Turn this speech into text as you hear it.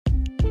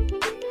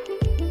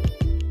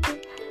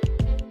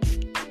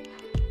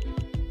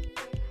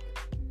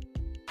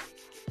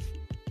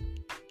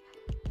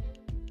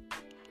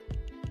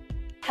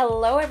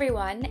Hello,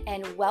 everyone,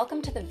 and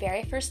welcome to the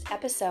very first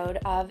episode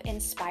of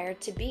Inspired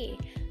to Be.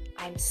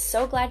 I'm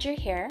so glad you're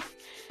here.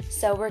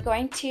 So we're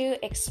going to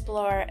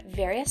explore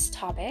various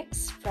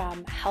topics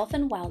from health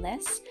and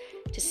wellness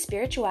to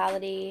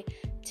spirituality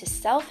to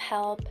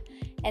self-help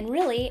and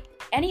really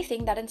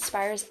anything that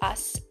inspires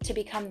us to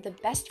become the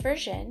best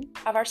version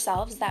of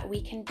ourselves that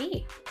we can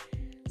be.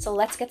 So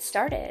let's get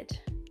started.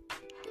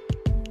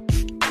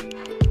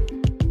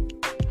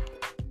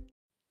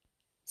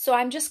 So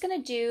I'm just going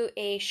to do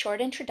a short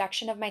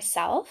introduction of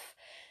myself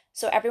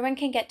so everyone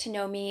can get to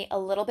know me a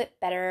little bit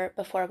better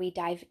before we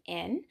dive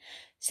in,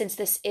 since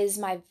this is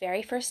my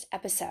very first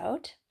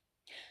episode.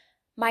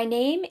 My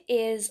name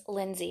is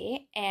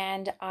Lindsay,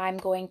 and I'm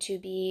going to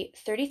be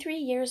 33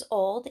 years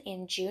old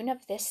in June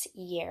of this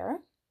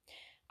year.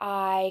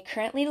 I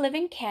currently live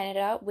in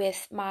Canada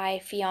with my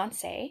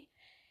fiance,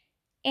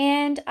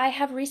 and I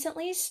have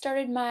recently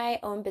started my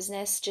own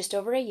business just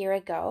over a year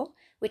ago,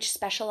 which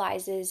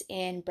specializes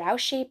in brow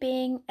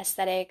shaping,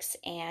 aesthetics,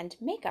 and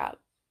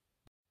makeup.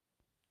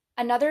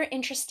 Another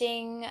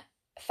interesting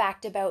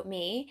fact about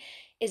me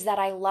is that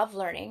I love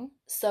learning.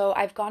 So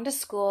I've gone to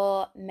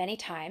school many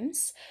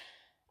times.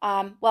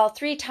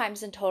 3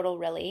 times in total,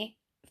 really.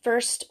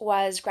 First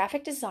was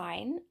graphic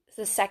design.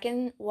 The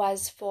second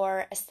was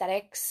for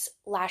aesthetics,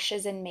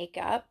 lashes, and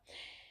makeup.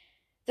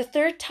 The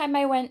third time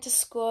I went to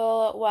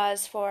school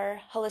was for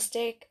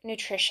holistic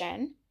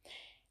nutrition.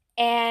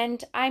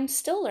 And I'm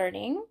still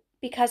learning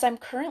because I'm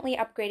currently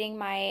upgrading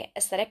my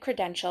aesthetic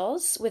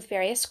credentials with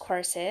various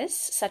courses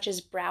such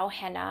as brow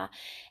henna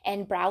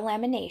and brow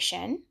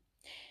lamination,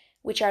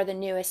 which are the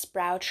newest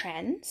brow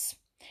trends.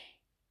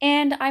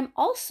 And I'm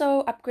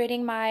also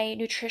upgrading my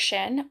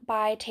nutrition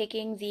by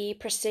taking the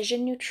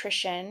precision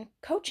nutrition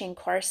coaching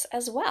course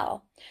as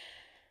well.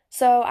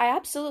 So I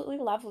absolutely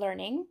love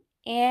learning,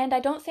 and I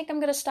don't think I'm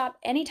going to stop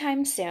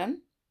anytime soon.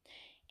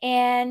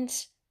 And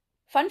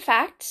fun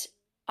fact,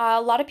 a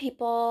lot of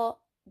people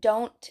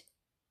don't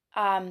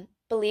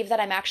believe that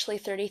I'm actually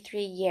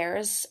 33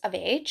 years of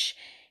age.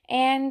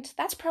 And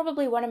that's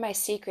probably one of my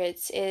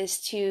secrets, is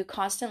to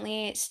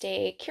constantly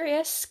stay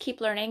curious, keep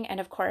learning, and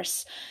of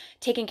course,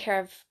 taking care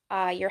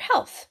of your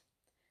health.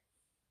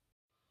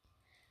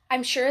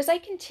 I'm sure as I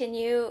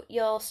continue,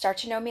 you'll start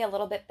to know me a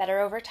little bit better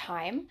over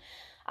time.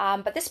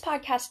 But this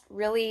podcast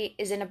really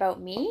isn't about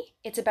me.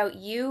 It's about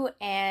you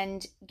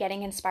and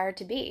getting inspired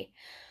to be.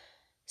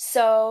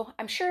 So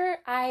I'm sure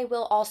I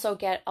will also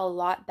get a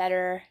lot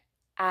better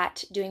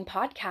at doing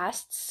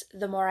podcasts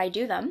the more I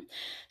do them,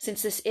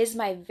 since this is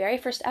my very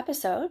first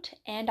episode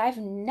and I've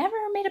never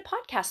made a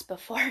podcast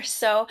before.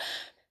 So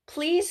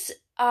please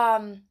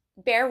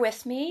bear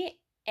with me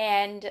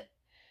and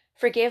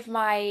forgive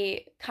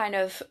my kind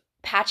of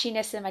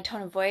patchiness in my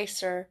tone of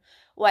voice or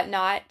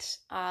whatnot,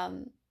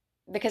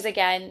 because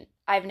again,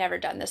 I've never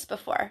done this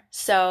before.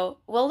 So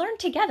we'll learn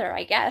together,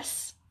 I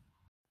guess.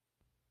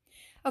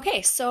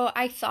 Okay, so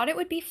I thought it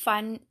would be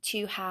fun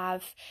to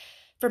have,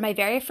 for my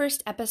very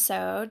first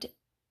episode,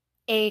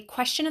 a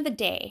question of the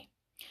day,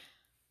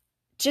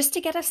 just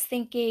to get us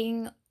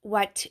thinking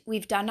what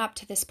we've done up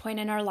to this point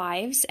in our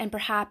lives and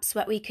perhaps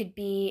what we could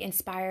be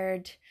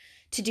inspired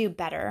to do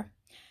better.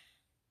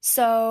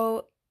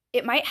 So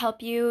it might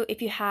help you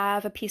if you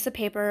have a piece of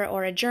paper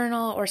or a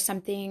journal or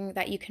something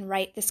that you can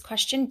write this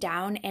question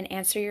down and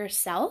answer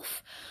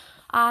yourself,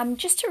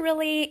 just to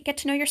really get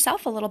to know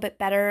yourself a little bit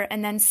better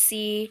and then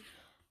see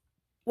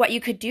what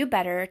you could do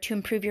better to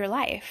improve your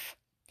life.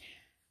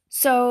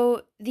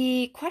 So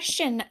the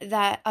question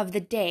of the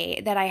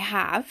day that I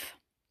have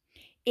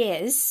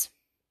is,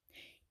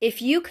 if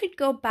you could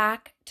go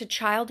back to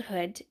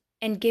childhood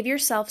and give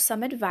yourself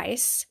some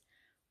advice,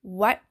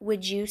 what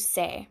would you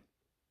say?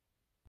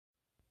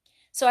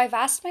 So I've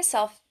asked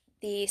myself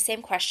the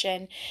same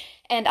question,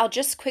 and I'll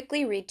just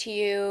quickly read to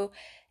you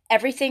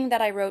everything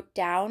that I wrote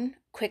down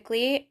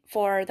quickly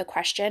for the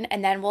question,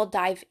 and then we'll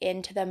dive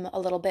into them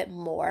a little bit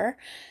more.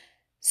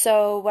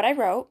 So what I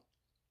wrote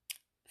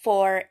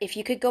for, if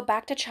you could go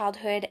back to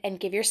childhood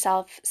and give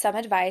yourself some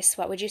advice,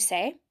 what would you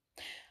say?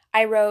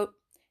 I wrote,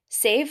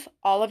 save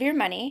all of your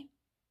money,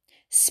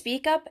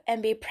 speak up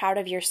and be proud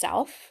of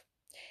yourself,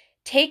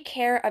 take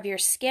care of your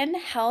skin,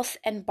 health,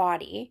 and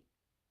body,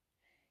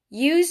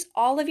 use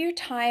all of your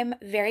time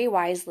very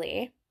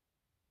wisely,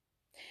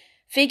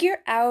 figure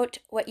out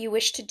what you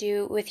wish to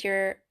do with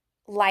your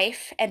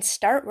life and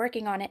start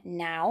working on it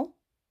now,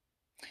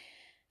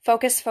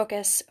 focus,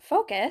 focus,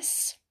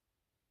 focus.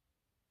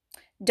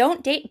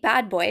 Don't date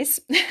bad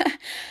boys.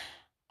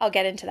 I'll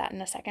get into that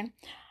in a second.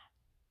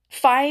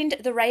 Find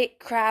the right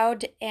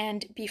crowd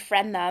and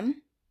befriend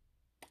them.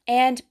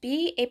 And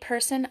be a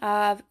person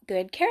of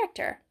good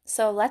character.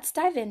 So let's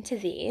dive into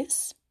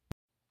these.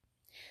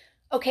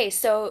 Okay,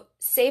 so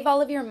save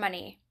all of your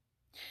money.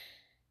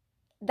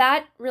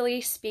 That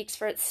really speaks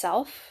for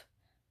itself.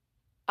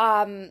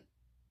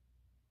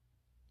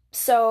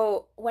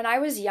 So when I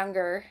was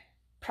younger,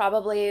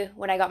 probably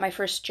when I got my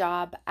first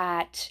job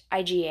at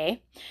IGA,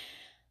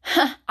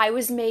 I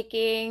was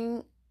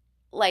making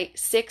like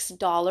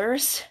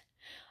 $6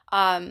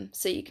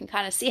 So you can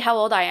kind of see how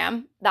old I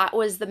am. That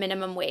was the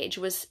minimum wage,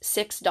 was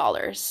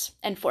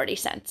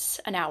 $6.40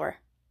 an hour.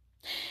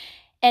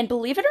 And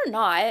believe it or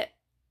not,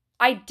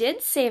 I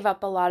did save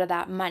up a lot of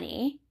that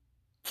money,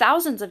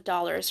 thousands of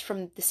dollars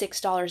from the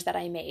 $6 that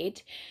I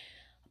made.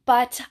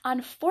 But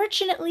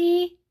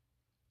unfortunately,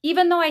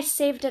 even though I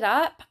saved it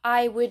up,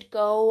 I would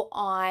go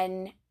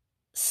on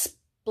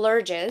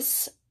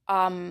splurges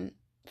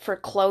for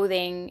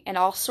clothing and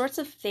all sorts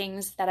of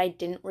things that I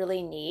didn't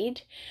really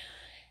need.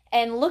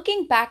 And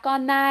looking back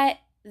on that,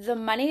 the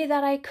money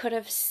that I could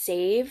have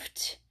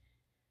saved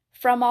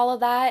from all of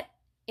that,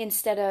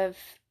 instead of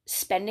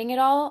spending it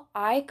all,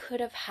 I could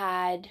have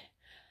had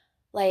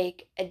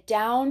like a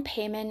down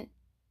payment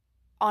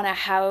on a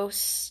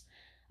house,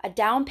 a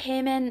down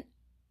payment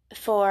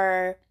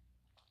for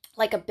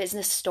like a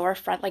business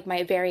storefront, like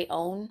my very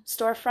own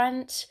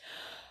storefront.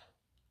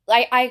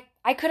 I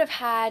could have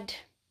had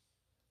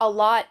a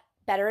lot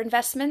better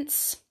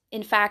investments.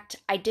 In fact,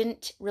 I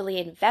didn't really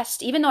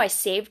invest, even though I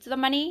saved the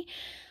money,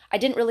 I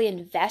didn't really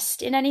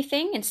invest in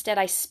anything. Instead,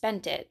 I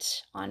spent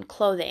it on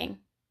clothing.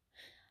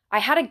 I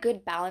had a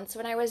good balance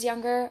when I was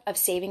younger of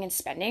saving and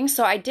spending,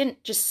 so I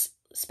didn't just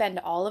spend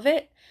all of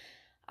it.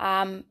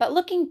 But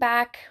looking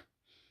back,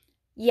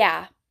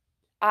 yeah,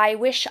 I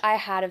wish I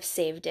had have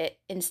saved it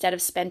instead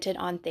of spent it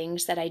on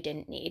things that I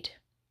didn't need.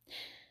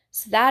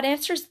 So that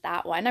answers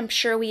that one. I'm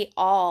sure we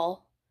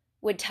all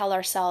would tell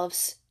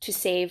ourselves to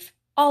save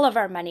all of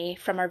our money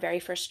from our very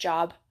first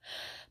job.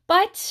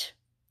 But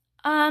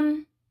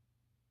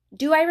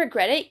do I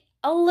regret it?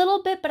 A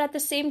little bit, but at the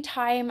same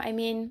time, I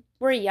mean,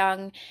 we're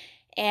young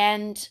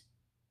and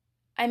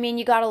I mean,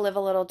 you gotta live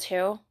a little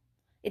too.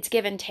 It's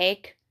give and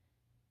take.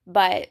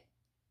 But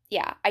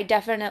yeah, I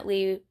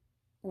definitely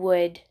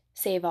would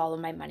save all of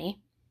my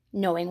money,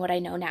 knowing what I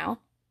know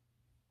now.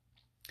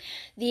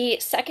 The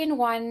second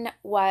one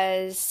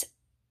was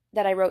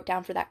that I wrote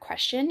down for that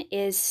question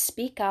is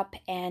speak up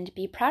and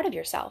be proud of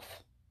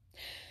yourself.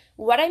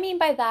 What I mean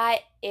by that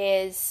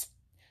is,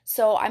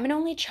 so I'm an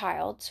only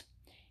child,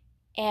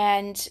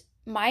 and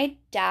my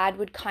dad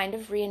would kind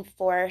of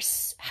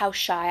reinforce how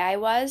shy I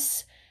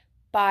was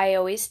by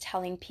always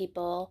telling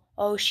people,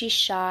 oh, she's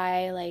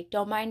shy, like,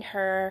 don't mind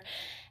her.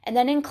 And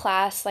then in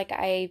class, like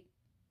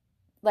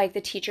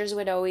the teachers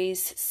would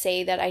always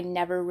say that I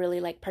never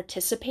really like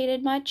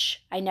participated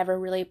much. I never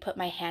really put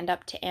my hand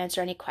up to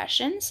answer any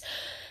questions.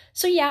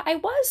 So yeah, I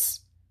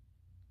was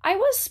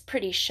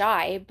pretty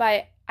shy,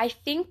 but I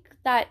think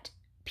that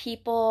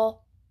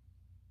people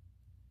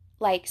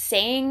like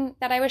saying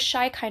that I was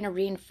shy kind of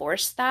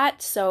reinforced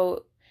that.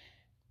 So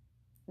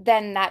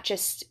then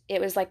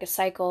it was like a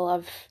cycle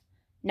of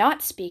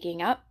not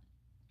speaking up.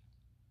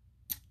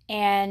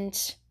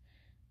 And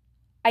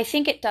I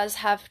think it does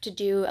have to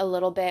do a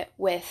little bit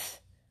with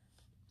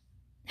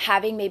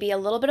having maybe a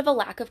little bit of a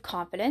lack of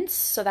confidence.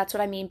 So that's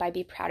what I mean by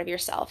be proud of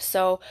yourself.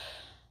 So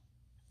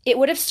it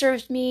would have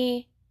served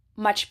me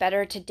much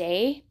better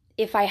today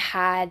if I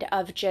had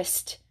of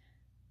just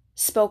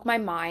spoke my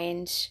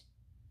mind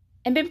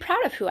and been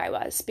proud of who I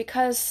was,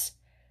 because,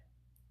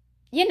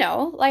 you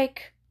know,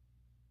 like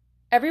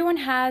everyone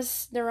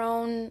has their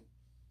own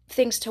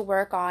things to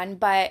work on,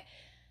 but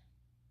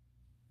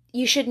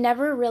you should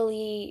never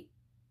really,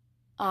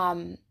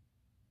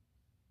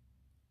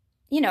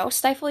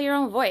 stifle your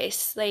own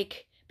voice.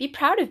 Like, be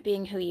proud of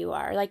being who you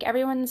are. Like,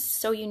 everyone's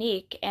so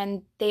unique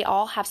and they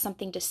all have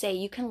something to say.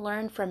 You can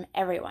learn from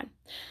everyone.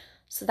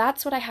 So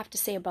that's what I have to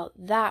say about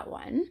that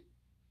one.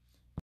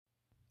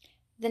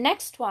 The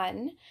next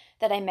one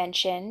that I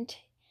mentioned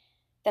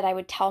that I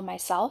would tell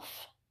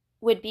myself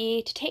would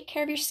be to take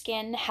care of your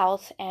skin,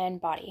 health, and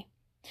body.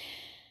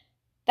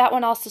 That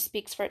one also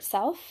speaks for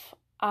itself.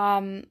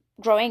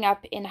 Growing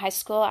up in high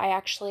school, I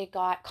actually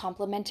got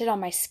complimented on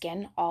my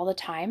skin all the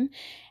time.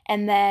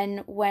 And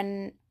then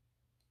when,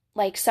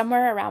 like,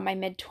 somewhere around my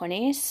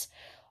mid-20s,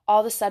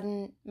 all of a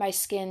sudden my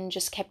skin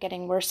just kept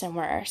getting worse and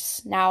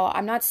worse. Now,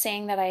 I'm not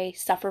saying that I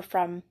suffer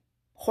from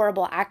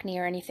horrible acne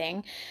or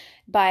anything,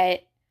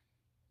 but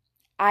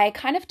I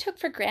kind of took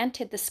for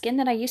granted the skin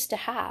that I used to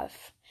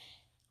have.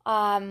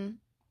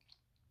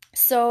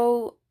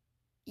 So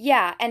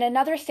yeah, and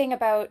another thing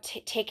about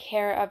take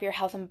care of your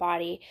health and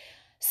body.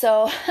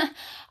 So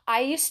I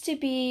used to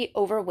be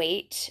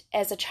overweight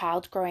as a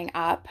child growing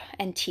up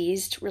and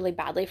teased really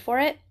badly for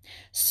it.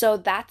 So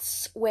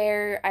that's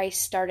where I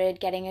started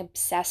getting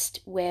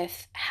obsessed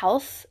with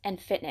health and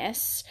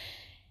fitness.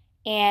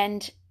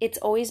 And it's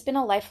always been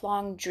a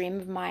lifelong dream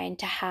of mine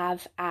to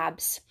have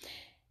abs.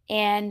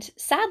 And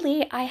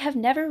sadly, I have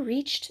never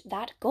reached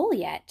that goal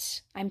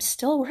yet. I'm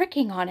still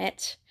working on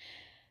it.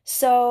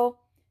 So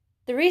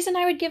the reason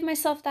I would give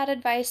myself that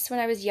advice when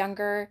I was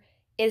younger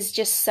is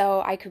just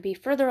so I could be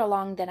further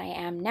along than I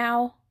am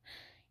now.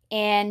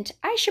 And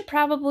I should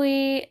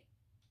probably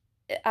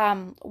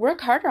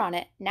work harder on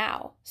it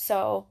now.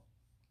 So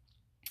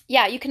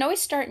yeah, you can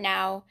always start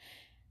now,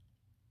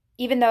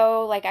 even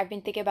though like I've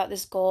been thinking about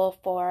this goal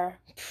for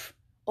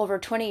over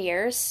 20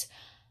 years.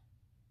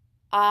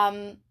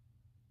 The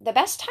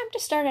best time to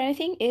start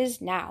anything is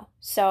now.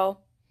 So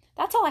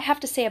that's all I have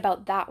to say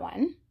about that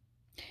one.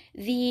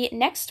 The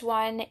next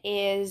one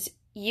is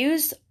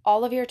use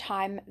all of your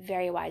time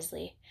very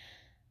wisely.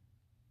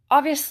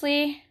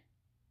 Obviously,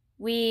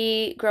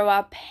 we grow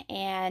up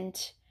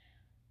and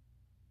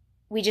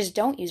we just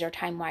don't use our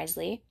time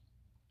wisely.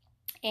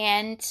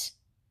 And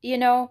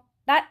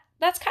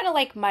that's kind of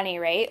like money,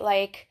 right?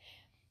 Like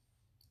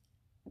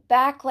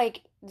back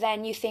like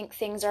then you think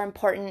things are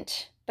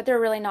important, but they're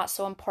really not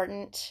so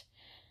important.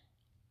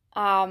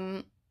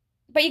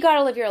 But you got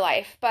to live your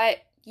life. But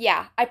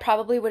yeah, I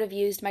probably would have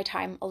used my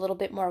time a little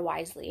bit more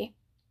wisely.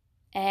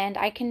 And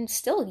I can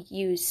still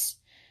use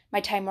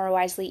my time more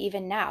wisely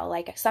even now.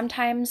 Like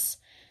sometimes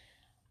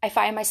I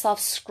find myself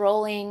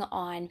scrolling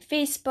on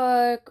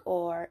Facebook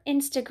or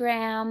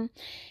Instagram.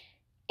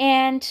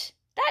 And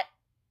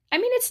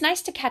it's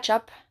nice to catch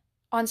up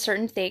on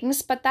certain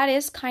things, but that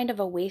is kind of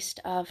a waste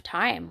of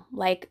time.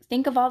 Like,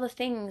 think of all the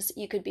things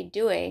you could be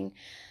doing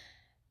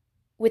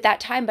with that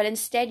time, but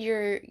instead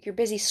you're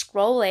busy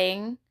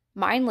scrolling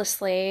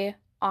mindlessly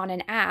on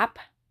an app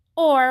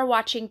or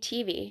watching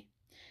TV.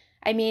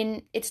 I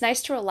mean, it's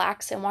nice to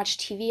relax and watch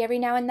TV every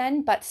now and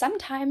then, but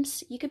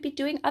sometimes you could be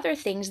doing other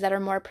things that are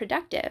more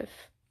productive.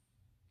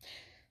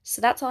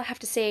 So that's all I have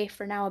to say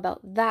for now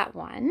about that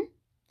one.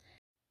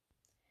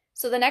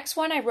 So the next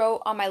one I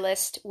wrote on my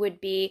list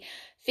would be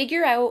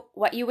figure out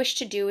what you wish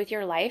to do with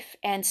your life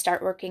and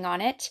start working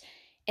on it.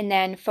 And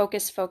then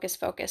focus, focus,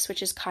 focus,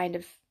 which is kind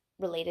of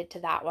related to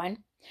that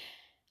one.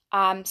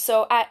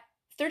 So at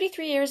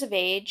 33 years of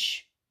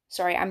age,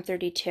 sorry, I'm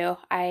 32.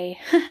 I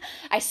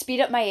I speed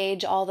up my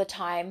age all the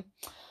time,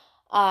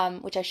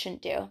 which I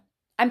shouldn't do.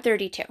 I'm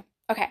 32.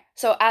 Okay,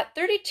 so at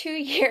 32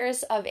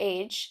 years of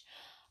age,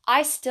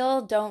 I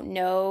still don't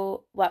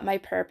know what my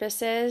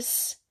purpose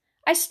is.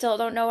 I still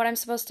don't know what I'm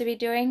supposed to be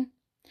doing.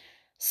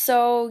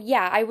 So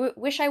yeah, I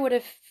wish I would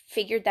have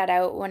figured that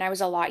out when I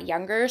was a lot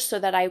younger so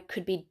that I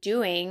could be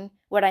doing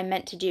what I'm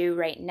meant to do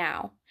right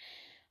now.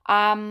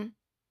 I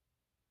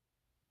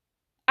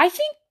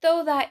think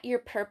though that your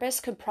purpose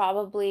could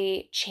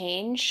probably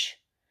change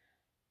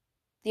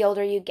the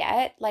older you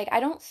get. Like, I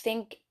don't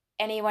think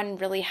anyone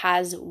really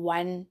has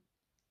one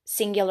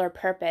singular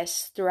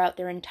purpose throughout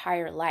their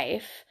entire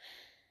life.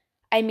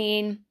 I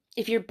mean,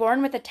 if you're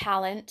born with a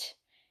talent,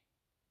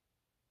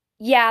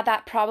 yeah,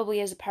 that probably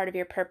is a part of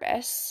your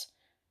purpose.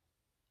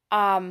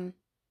 So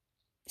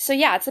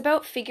yeah, it's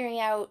about figuring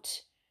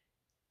out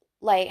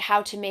like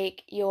how to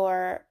make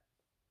your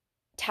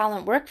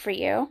talent work for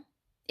you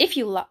if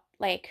you love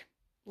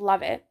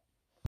it.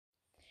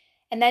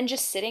 And then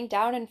just sitting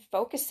down and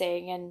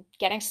focusing and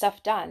getting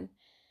stuff done,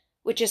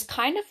 which is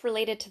kind of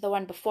related to the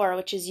one before,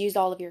 which is use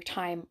all of your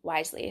time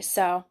wisely.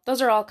 So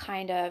those are all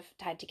kind of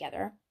tied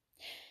together.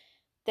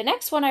 The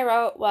next one I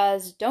wrote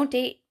was don't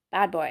date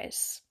bad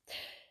boys.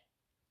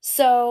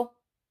 So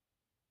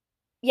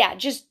yeah,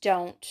 just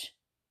don't.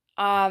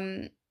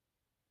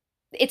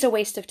 It's a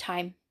waste of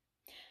time.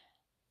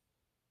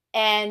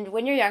 And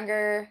when you're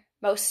younger,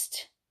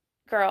 most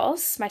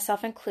girls,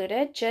 myself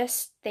included,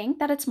 just think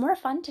that it's more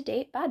fun to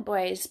date bad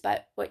boys,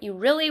 but what you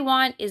really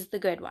want is the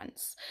good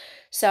ones.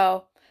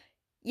 So,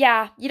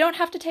 yeah, you don't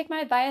have to take my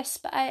advice,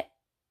 but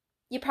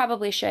you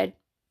probably should.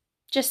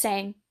 Just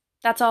saying.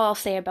 That's all I'll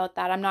say about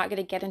that. I'm not going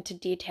to get into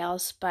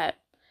details, but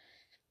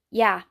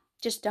yeah,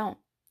 just don't.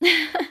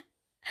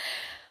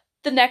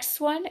 The next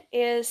one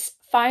is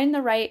find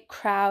the right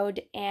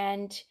crowd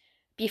and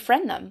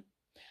befriend them.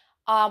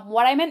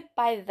 What I meant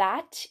by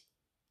that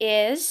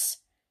is,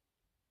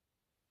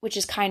 which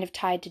is kind of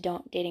tied to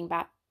don't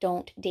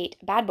date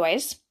bad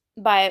boys,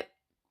 but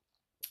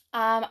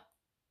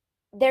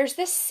there's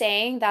this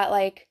saying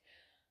that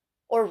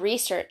or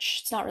research,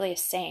 it's not really a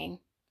saying,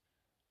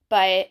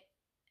 but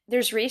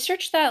there's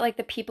research that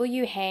the people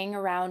you hang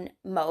around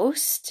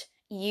most,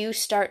 you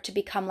start to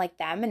become like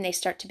them and they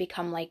start to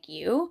become like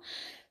you.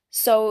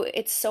 So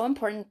it's so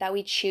important that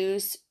we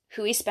choose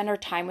who we spend our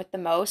time with the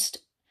most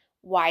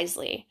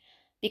wisely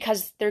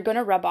because they're going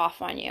to rub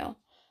off on you.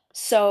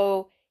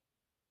 So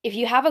if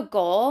you have a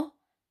goal,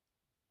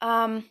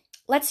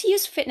 let's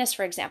use fitness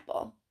for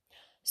example.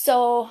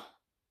 So,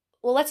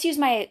 let's use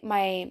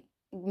my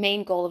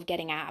main goal of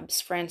getting abs,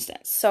 for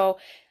instance. So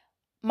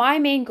my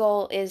main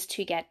goal is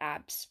to get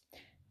abs.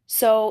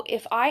 So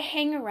if I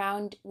hang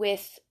around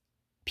with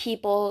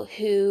people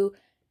who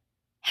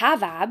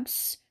have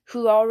abs,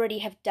 who already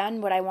have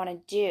done what I want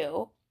to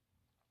do,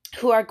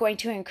 who are going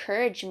to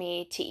encourage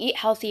me to eat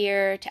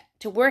healthier,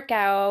 to work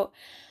out,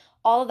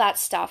 all of that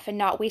stuff, and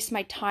not waste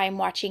my time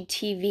watching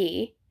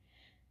TV,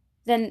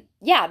 then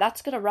yeah,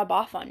 that's going to rub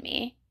off on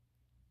me.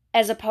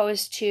 As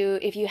opposed to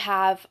if you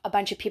have a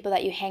bunch of people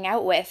that you hang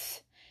out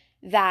with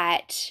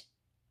that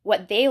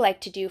what they like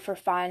to do for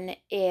fun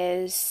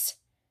is,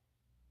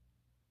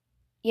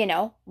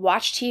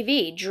 watch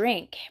TV,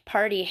 drink,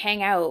 party,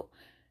 hang out.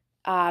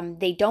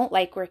 They don't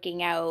like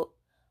working out.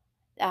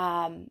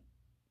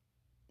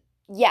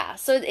 Yeah,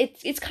 so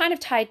it's kind of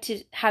tied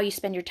to how you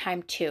spend your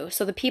time too.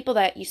 So the people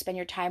that you spend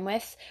your time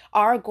with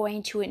are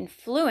going to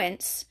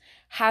influence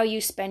how you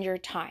spend your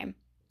time.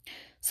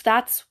 So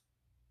that's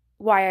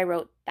why I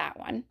wrote that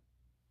one.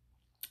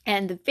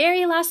 And the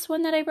very last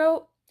one that I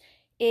wrote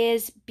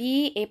is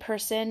be a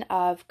person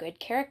of good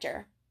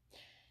character.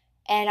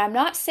 And I'm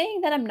not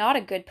saying that I'm not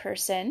a good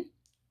person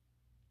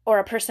or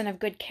a person of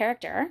good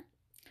character.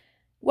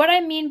 What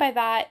I mean by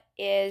that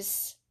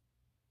is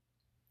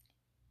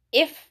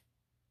if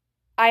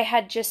I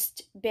had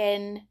just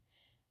been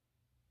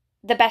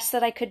the best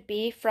that I could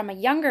be from a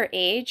younger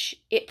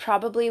age, it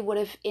probably would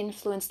have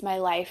influenced my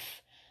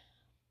life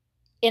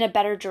in a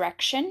better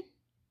direction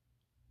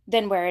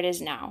than where it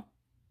is now.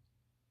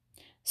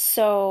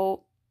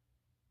 So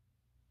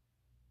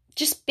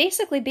just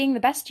basically being the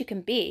best you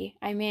can be.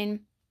 I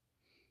mean,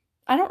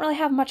 I don't really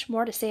have much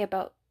more to say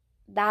about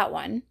that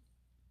one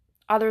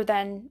other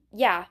than,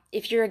 yeah,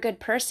 if you're a good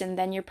person,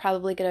 then you're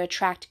probably going to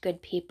attract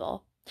good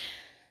people.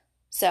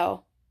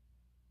 So,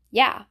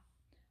 yeah.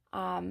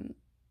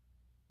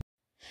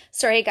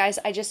 Sorry, guys,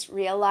 I just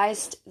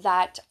realized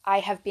that I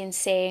have been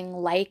saying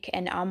like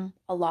and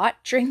a lot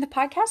during the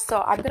podcast,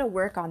 so I'm going to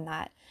work on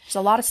that. There's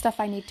a lot of stuff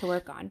I need to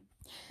work on.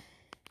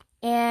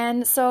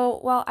 And so,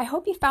 well, I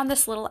hope you found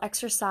this little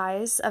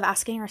exercise of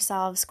asking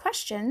ourselves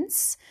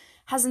questions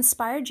has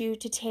inspired you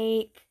to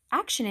take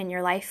action in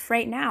your life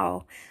right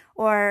now,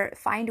 or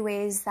find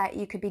ways that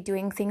you could be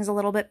doing things a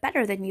little bit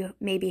better than you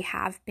maybe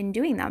have been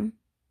doing them.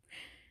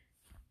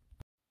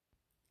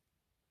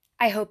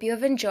 I hope you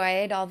have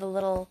enjoyed all the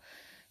little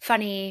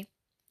funny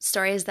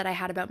stories that I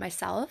had about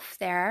myself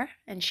there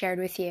and shared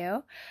with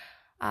you.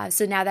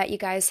 So now that you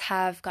guys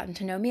have gotten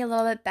to know me a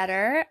little bit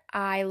better,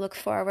 I look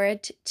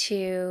forward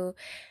to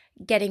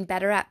getting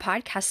better at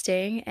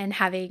podcasting and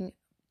having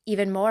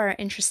even more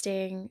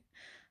interesting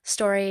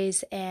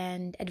stories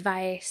and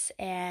advice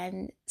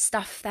and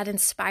stuff that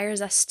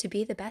inspires us to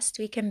be the best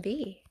we can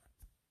be.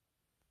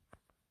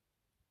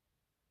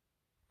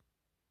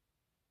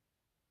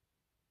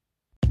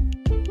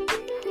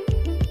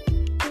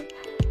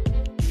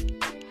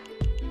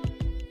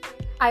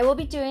 I will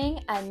be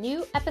doing a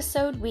new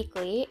episode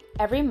weekly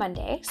every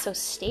Monday, so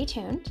stay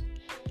tuned.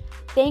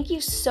 Thank you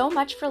so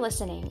much for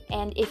listening,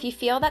 and if you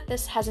feel that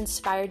this has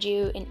inspired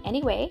you in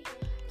any way,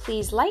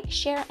 please like,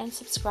 share, and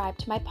subscribe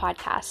to my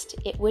podcast.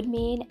 It would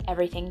mean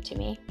everything to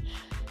me.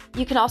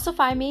 You can also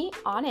find me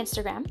on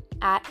Instagram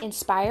at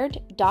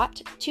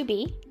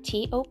inspired.tobe,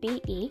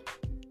 T-O-B-E.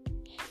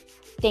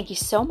 Thank you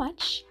so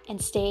much, and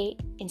stay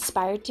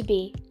inspired to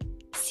be.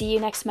 See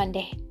you next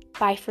Monday.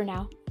 Bye for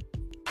now.